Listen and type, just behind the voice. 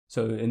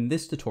So in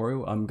this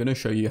tutorial, I'm going to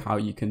show you how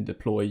you can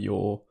deploy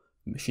your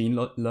machine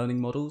learning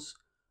models.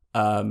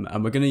 And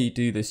we're going to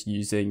do this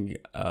using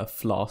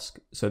Flask.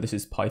 So this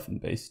is Python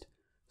based.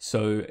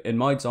 So in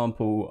my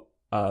example,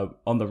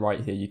 on the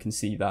right here, you can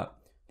see that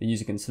the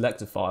user can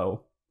select a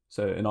file.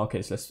 So in our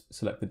case, let's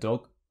select the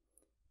dog.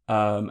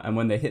 And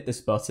when they hit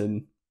this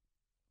button,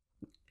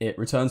 it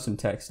returns some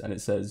text and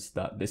it says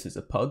that this is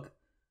a pug,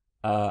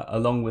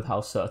 along with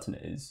how certain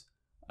it is.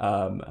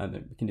 And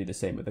then we can do the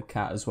same with a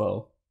cat as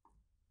well.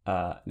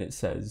 And it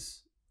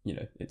says,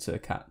 it's a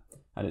cat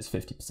and it's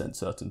 50%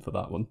 certain for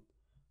that one.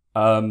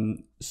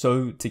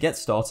 So to get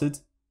started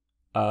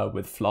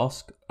with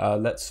Flask,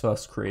 let's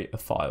first create a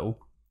file.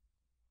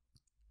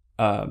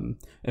 In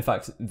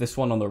fact, this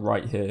one on the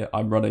right here,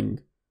 I'm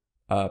running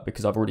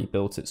because I've already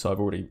built it. So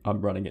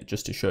I'm running it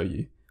just to show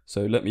you.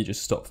 So let me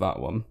just stop that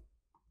one.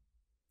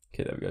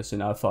 Okay, there we go. So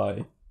now if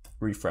I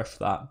refresh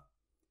that,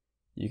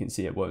 you can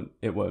see it won't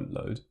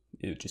load.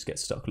 It just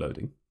gets stuck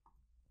loading.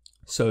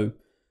 So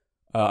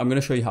I'm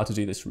going to show you how to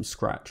do this from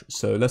scratch.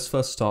 So let's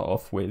first start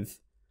off with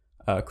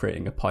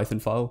creating a Python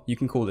file. You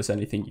can call this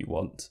anything you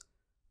want.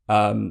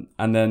 And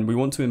then we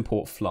want to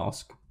import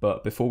Flask.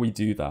 But before we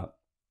do that,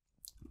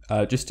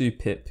 just do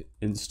pip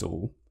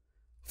install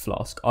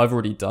Flask. I've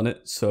already done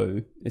it,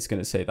 so it's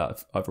going to say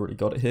that I've already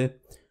got it here.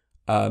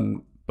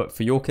 But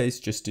for your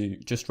case,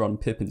 just run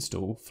pip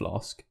install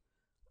Flask.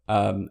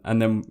 And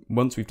then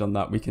once we've done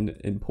that, we can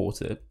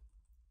import it.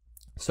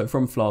 So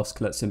from Flask,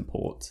 let's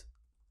import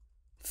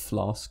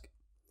Flask.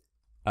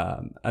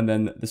 And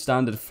then the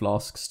standard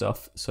Flask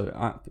stuff. So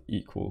app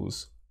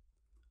equals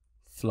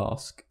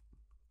Flask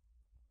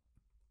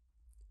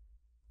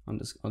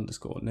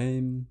underscore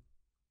name,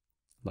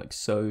 like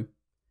so.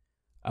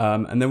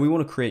 And then we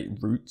want to create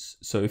roots.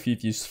 So if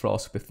you've used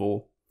Flask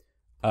before,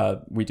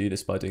 we do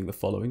this by doing the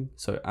following.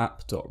 So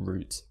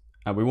app.root,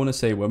 and we want to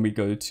say when we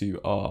go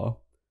to our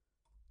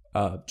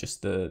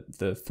just the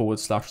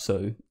 /,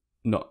 so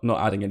not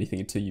adding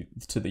anything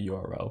to the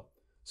URL.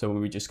 So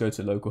when we just go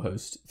to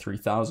localhost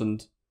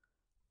 3000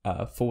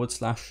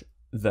 /,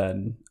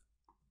 then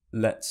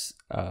let's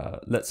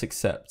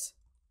accept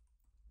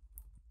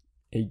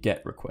a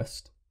GET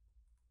request.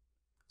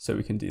 So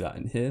we can do that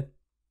in here.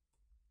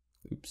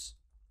 Oops.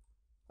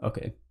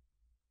 Okay.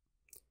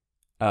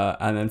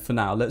 And then for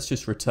now, let's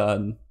just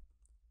return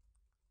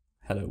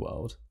hello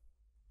world.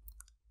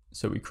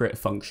 So we create a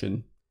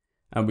function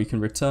and we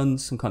can return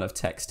some kind of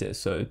text here.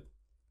 So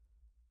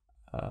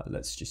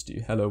let's just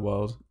do hello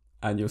world,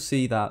 and you'll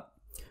see that,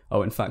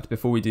 oh, in fact,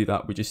 before we do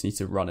that, we just need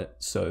to run it.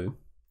 So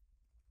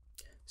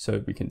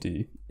we can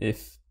do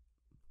if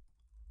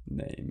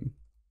name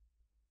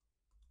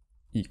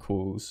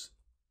equals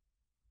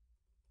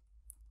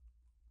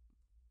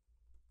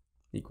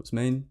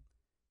main,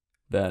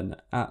 then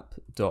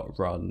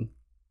app.run,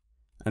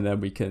 and then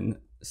we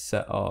can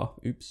set our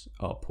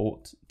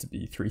port to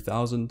be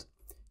 3000.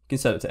 You can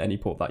set it to any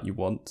port that you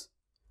want,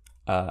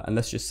 and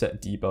let's just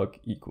set debug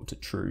equal to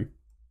true.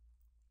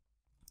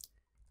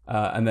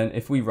 And then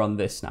if we run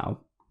this now,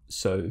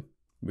 so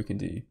we can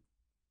do,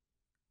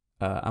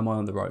 am I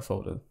on the right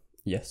folder?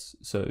 Yes.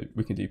 So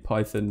we can do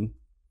python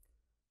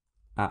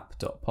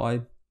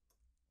app.py.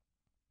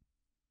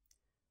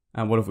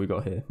 And what have we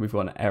got here? We've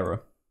got an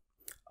error.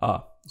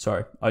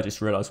 Sorry, I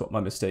just realized what my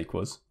mistake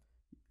was.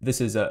 This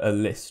is a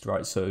list,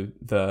 right? So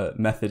the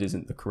method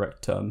isn't the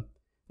correct term.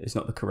 It's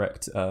not the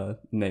correct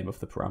name of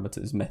the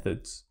parameters,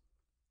 methods.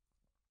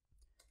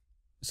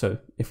 So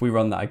if we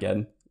run that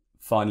again,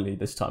 finally,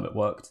 this time it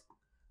worked.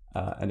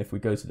 And if we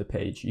go to the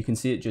page, you can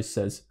see it just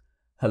says,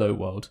 hello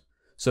world.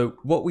 So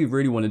what we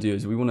really want to do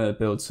is we want to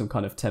build some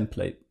kind of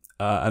template.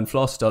 And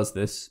Flask does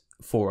this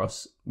for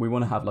us. We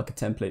want to have like a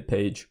template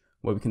page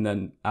where we can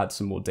then add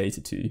some more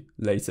data to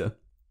later.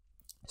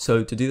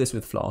 So to do this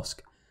with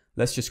Flask,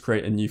 let's just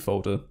create a new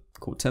folder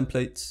called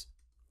templates.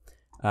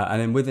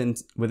 And then within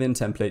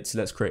templates,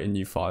 let's create a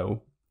new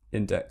file,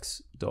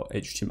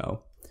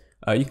 index.html.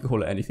 You can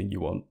call it anything you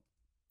want.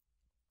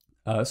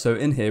 So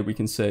in here, we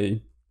can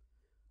say,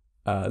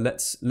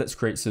 let's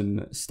create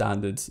some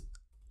standard,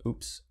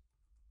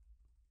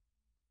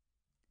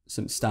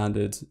 some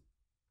standard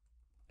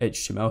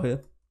HTML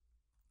here.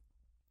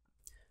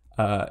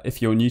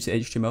 If you're new to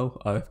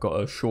HTML, I've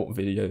got a short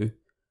video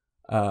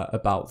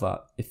about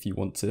that if you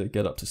want to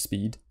get up to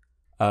speed.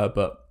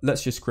 But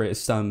let's just create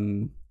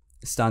some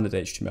standard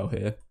HTML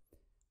here.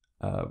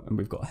 And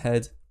we've got a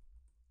head,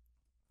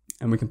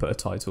 and we can put a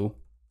title.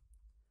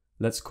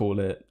 Let's call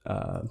it,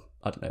 I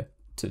don't know,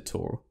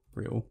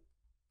 tutorial.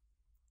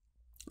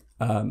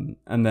 And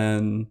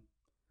then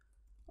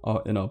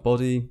in our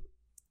body,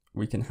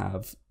 we can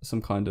have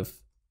some kind of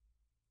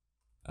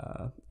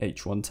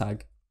h1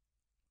 tag,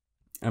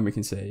 and we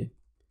can say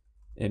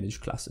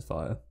image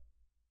classifier.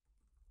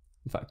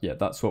 In fact, yeah,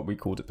 that's what we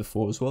called it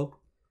before as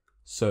well.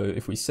 So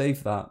if we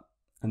save that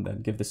and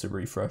then give this a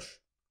refresh.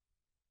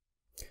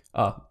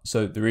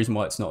 So the reason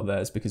why it's not there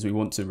is because we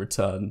want to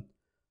return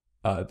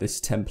this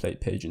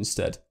template page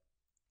instead.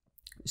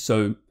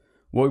 So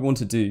what we want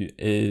to do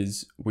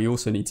is we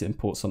also need to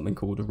import something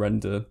called a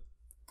render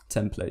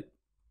template.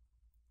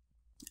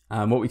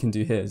 And what we can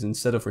do here is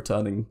instead of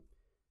returning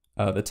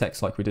the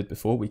text like we did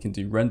before, we can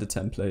do render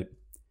template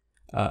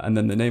and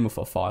then the name of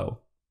our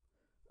file.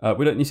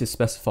 We don't need to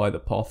specify the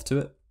path to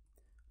it.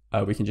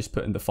 We can just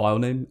put in the file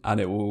name and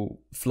it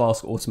will,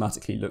 Flask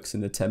automatically looks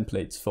in the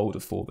templates folder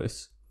for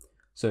this.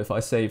 So if I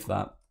save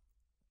that,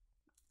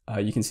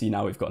 you can see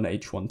now we've got an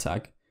h1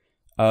 tag.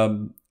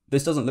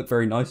 This doesn't look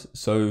very nice,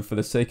 so for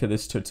the sake of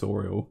this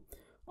tutorial,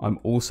 I'm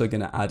also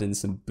going to add in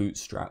some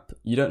bootstrap.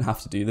 You don't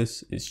have to do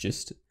this, it's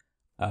just,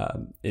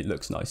 it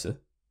looks nicer.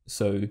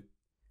 So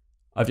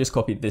I've just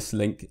copied this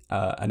link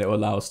and it will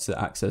allow us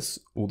to access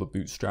all the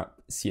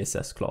bootstrap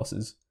CSS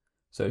classes.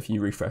 So if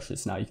you refresh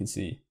this now, you can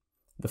see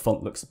the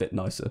font looks a bit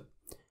nicer.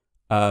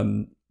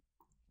 And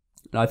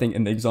I think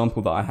in the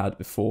example that I had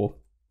before,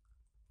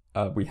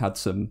 we had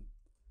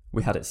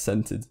it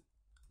centered.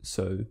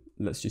 So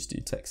let's just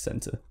do text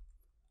center.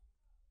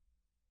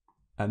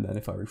 And then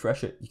if I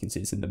refresh it, you can see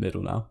it's in the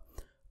middle now.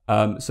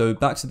 So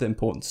back to the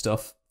important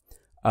stuff.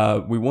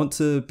 We want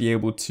to be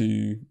able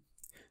to,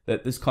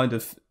 there's kind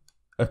of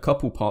a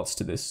couple parts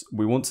to this.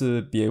 We want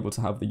to be able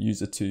to have the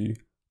user to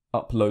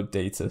upload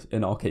data,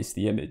 in our case,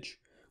 the image.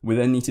 We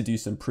then need to do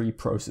some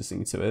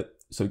pre-processing to it,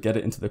 so get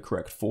it into the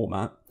correct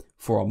format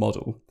for our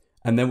model.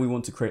 And then we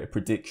want to create a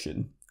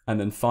prediction. And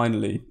then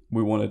finally,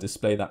 we want to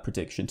display that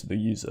prediction to the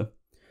user.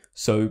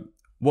 So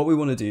what we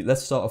want to do,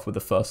 let's start off with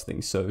the first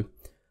thing. So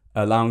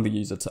allowing the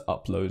user to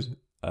upload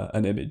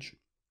an image.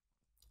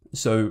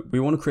 So we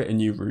want to create a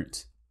new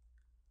route.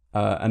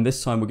 And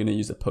this time we're going to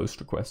use a post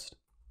request.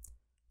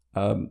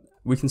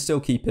 We can still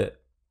keep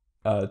it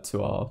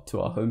to our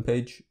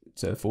homepage,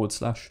 to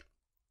 /.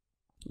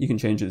 You can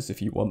change this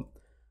if you want.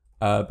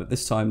 But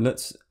this time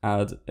let's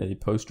add a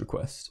post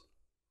request.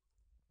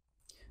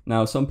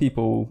 Now some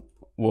people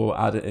will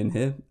add it in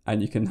here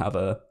and you can have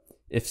a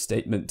if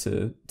statement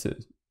to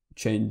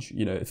change,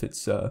 you know, if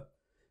it's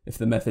if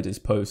the method is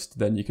post,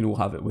 then you can all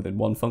have it within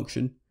one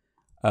function.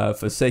 For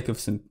the sake of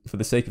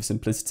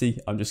simplicity,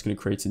 I'm just going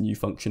to create a new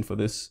function for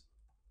this.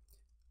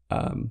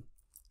 And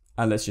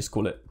let's just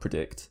call it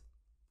predict.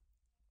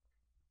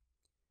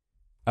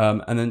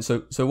 And then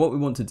so what we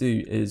want to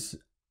do is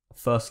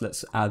first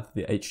let's add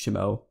the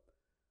HTML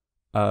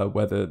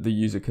where the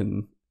user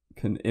can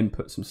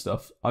input some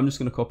stuff. I'm just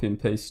going to copy and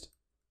paste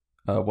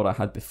what I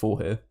had before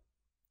here.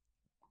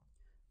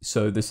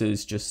 So this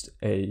is just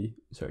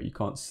sorry, you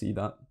can't see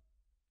that.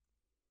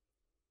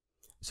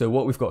 So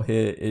what we've got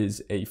here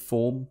is a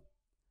form,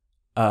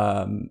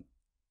 and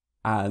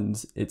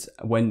it's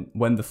when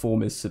the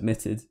form is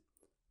submitted,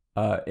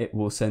 it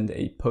will send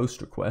a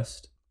post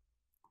request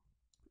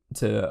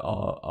to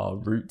our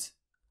route,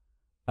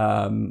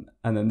 and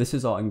then this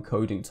is our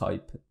encoding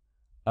type.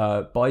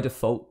 By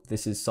default,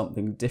 this is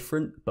something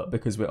different, but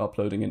because we're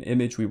uploading an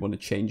image, we want to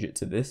change it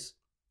to this.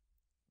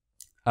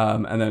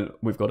 And then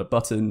we've got a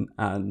button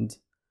and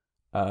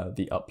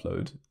the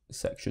upload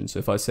section. So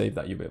if I save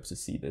that, you'll be able to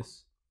see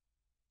this.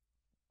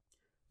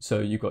 So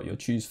you've got your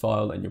choose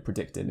file and your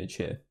predict image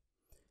here.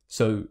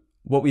 So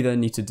what we then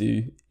need to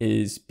do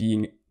is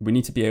we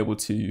need to be able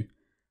to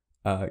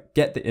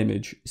get the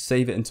image,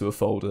 save it into a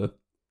folder,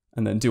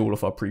 and then do all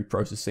of our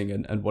pre-processing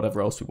and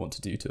whatever else we want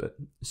to do to it.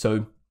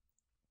 So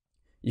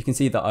you can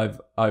see that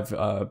I've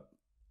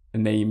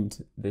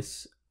named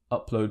this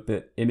upload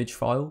bit image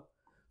file.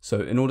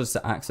 So in order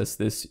to access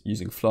this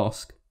using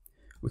Flask,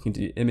 we can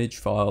do image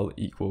file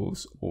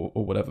equals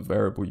or whatever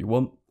variable you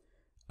want,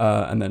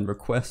 and then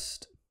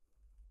request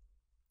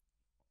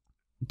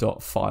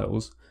dot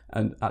files.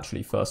 And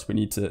actually first we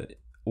need to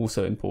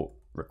also import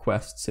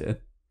requests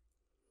here.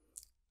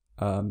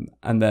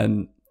 And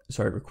then,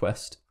 sorry,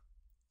 request.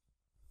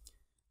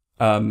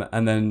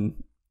 And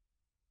then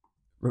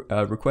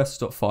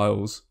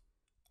request.files,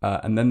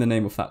 and then the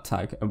name of that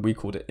tag, and we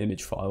called it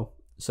image file.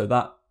 So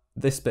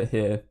this bit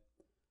here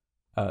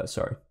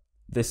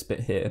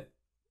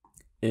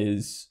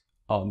is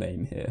our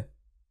name here.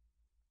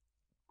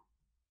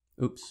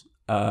 Oops.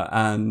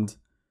 And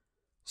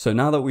so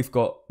now that we've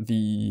got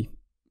we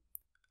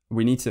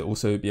need to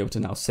also be able to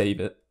now save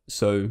it.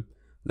 So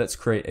let's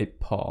create a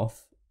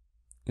path.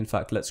 In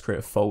fact, let's create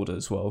a folder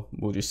as well.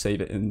 We'll just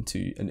save it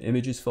into an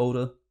images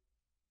folder.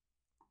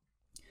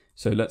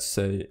 So let's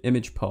say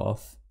image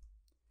path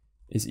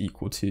is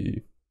equal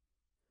to,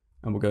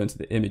 and we'll go into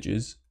the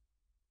images.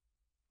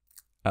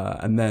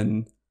 And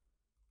then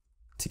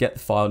to get the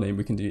file name,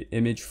 we can do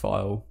image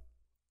file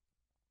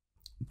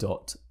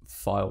dot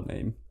file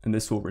name, and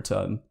this will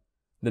return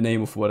the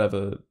name of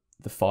whatever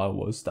the file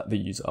was that the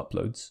user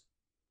uploads.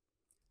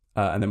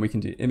 And then we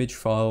can do image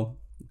file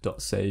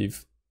dot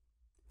save,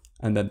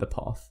 and then the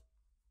path.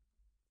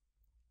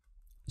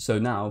 So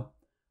now,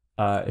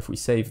 if we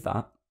save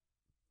that,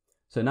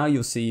 so now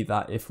you'll see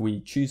that if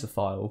we choose a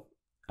file,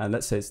 and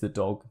let's say it's the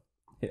dog,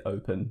 hit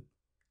open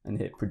and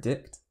hit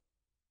predict,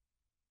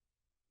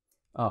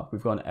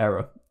 we've got an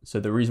error. So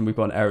the reason we've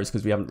got an error is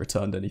because we haven't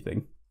returned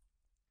anything.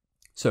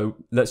 So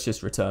let's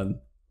just return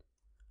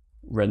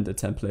render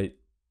template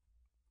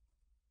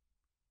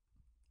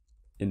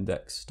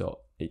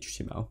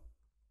index.html.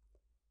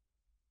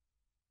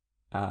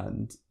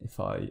 And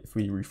if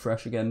we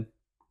refresh again,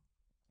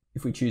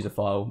 if we choose a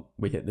file,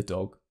 we hit the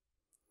dog,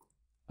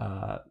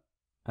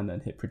 and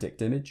then hit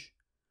predict image.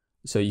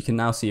 So you can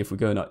now see if we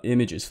go in our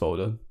images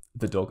folder,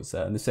 the dog is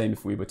there. And the same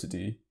if we were to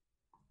do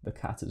the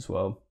cat as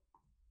well.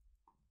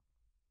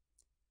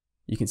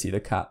 You can see the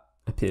cat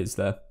appears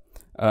there.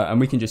 And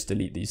we can just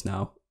delete these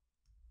now.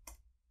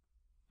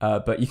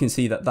 But you can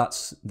see that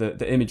that's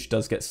the image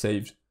does get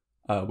saved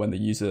when the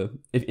user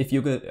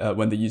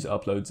when the user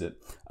uploads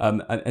it.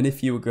 And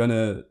if you were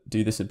gonna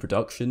do this in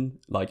production,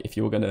 like if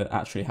you were gonna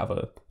actually have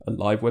a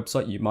live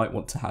website, you might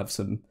want to have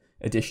some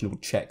additional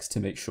checks to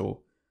make sure,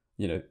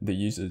 you know, the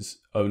user's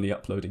only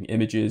uploading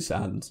images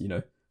and, you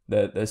know,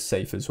 they're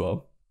safe as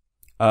well.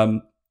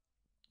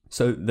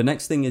 So the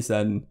next thing is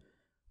then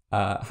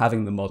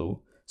having the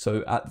model.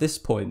 So at this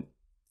point,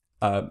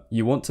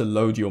 you want to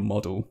load your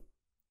model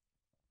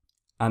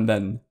and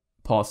then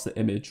pass the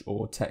image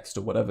or text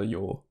or whatever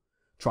you're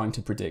trying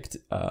to predict,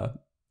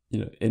 you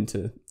know,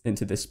 into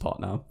this part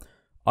now.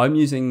 I'm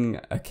using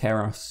a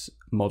Keras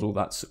model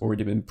that's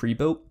already been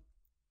pre-built.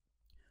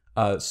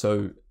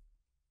 So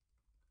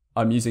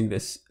I'm using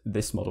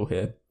this model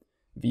here,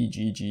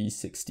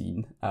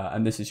 VGG16,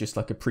 and this is just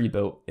like a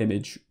pre-built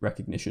image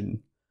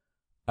recognition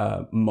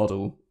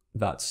model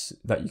that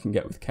you can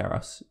get with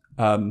Keras.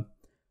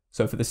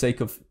 So for the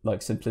sake of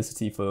like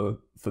simplicity for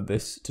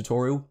this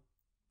tutorial,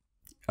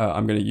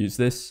 I'm going to use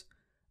this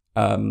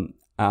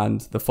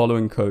and the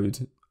following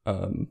code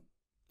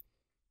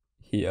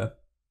here.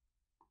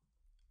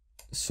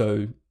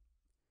 So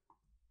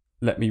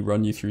let me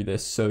run you through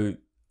this. So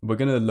we're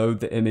going to load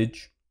the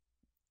image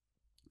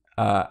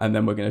and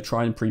then we're going to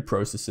try and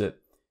pre-process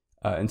it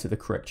into the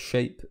correct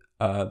shape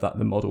that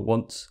the model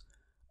wants.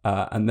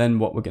 And then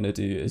what we're going to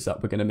do is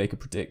that we're going to make a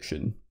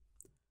prediction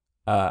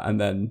and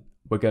then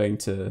we're going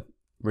to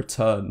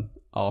return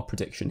our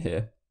prediction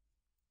here.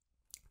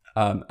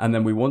 And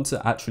then we want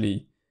to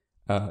actually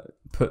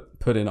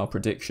put in our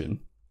prediction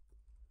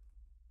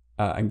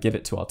and give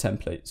it to our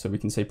template. So we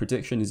can say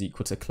prediction is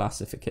equal to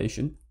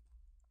classification.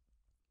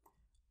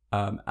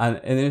 And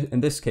in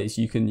this case,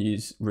 you can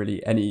use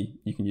you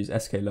can use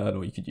sklearn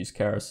or you could use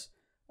Keras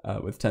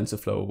with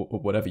TensorFlow or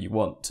whatever you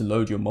want to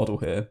load your model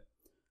here.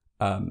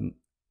 And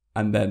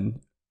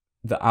then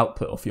the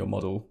output of your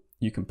model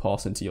you can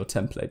pass into your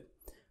template.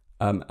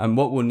 And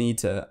what we'll need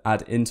to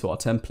add into our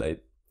template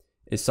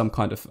is some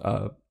kind of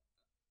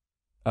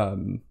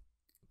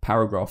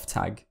paragraph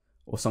tag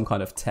or some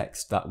kind of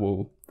text that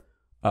will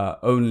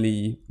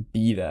only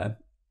be there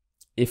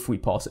if we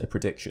pass it a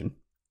prediction.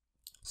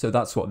 So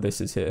that's what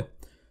this is here.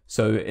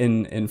 So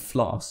in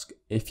Flask,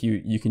 if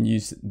you can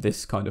use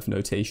this kind of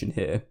notation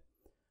here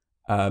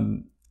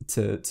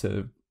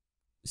to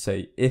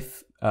say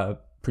if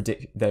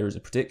there is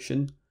a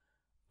prediction,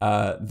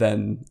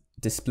 then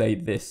display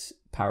this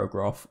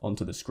paragraph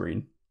onto the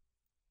screen.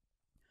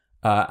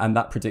 And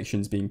that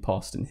prediction is being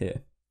passed in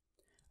here.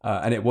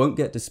 And it won't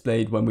get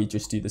displayed when we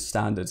just do the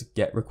standard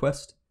GET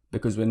request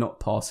because we're not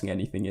passing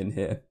anything in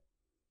here.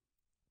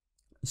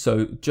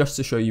 So just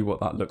to show you what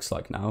that looks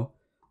like now.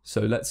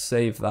 So let's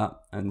save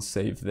that and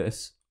save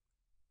this.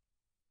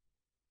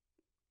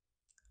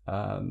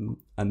 And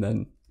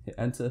then hit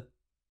enter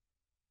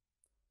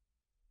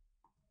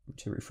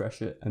to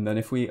refresh it. And then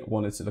if we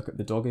wanted to look at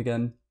the dog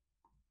again,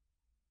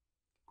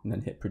 and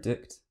then hit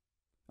predict,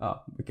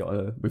 we've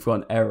got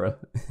an error.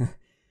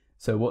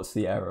 So what's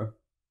the error?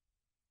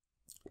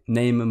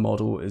 Name and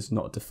model is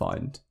not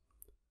defined.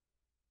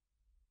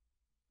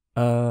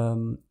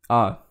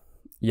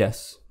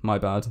 Yes, my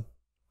bad.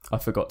 I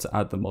forgot to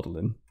add the model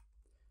in.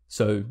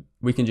 So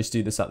we can just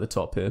do this at the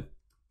top here.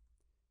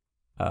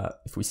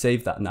 If we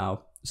save that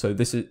now, so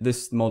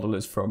this model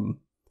is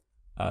from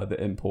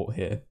the import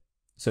here.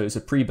 So it's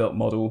a pre-built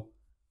model.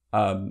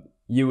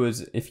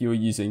 If you're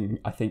using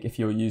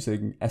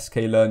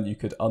sklearn, you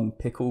could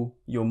unpickle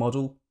your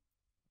model.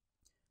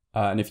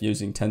 And if you're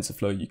using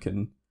TensorFlow, you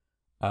can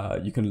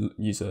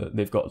use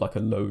they've got like a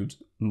load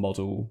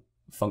model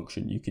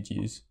function you could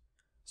use.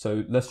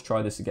 So let's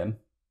try this again.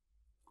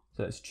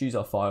 So let's choose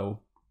our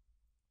file.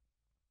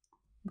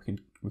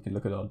 We can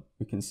look at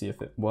we can see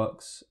if it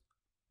works.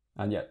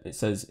 And yeah, it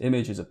says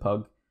image is a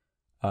pug.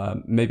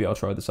 Maybe I'll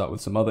try this out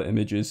with some other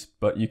images,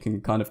 but you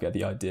can kind of get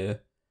the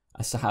idea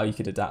as to how you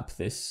could adapt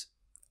this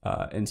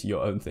into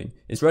your own thing.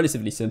 It's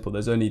relatively simple.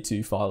 There's only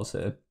 2 files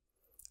here.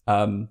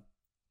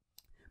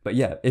 But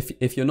yeah,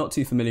 if you're not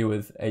too familiar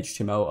with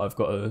HTML, I've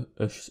got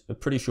a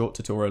pretty short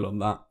tutorial on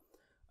that.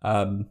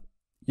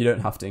 You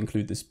don't have to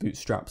include this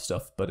bootstrap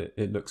stuff, but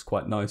it looks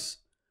quite nice.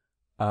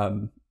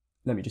 Let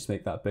me just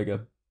make that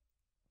bigger.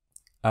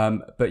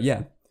 But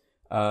yeah,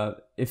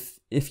 if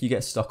you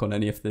get stuck on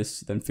any of this,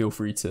 then feel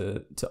free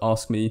to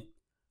ask me,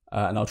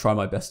 and I'll try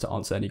my best to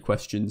answer any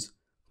questions.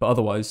 But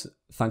otherwise,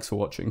 thanks for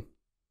watching.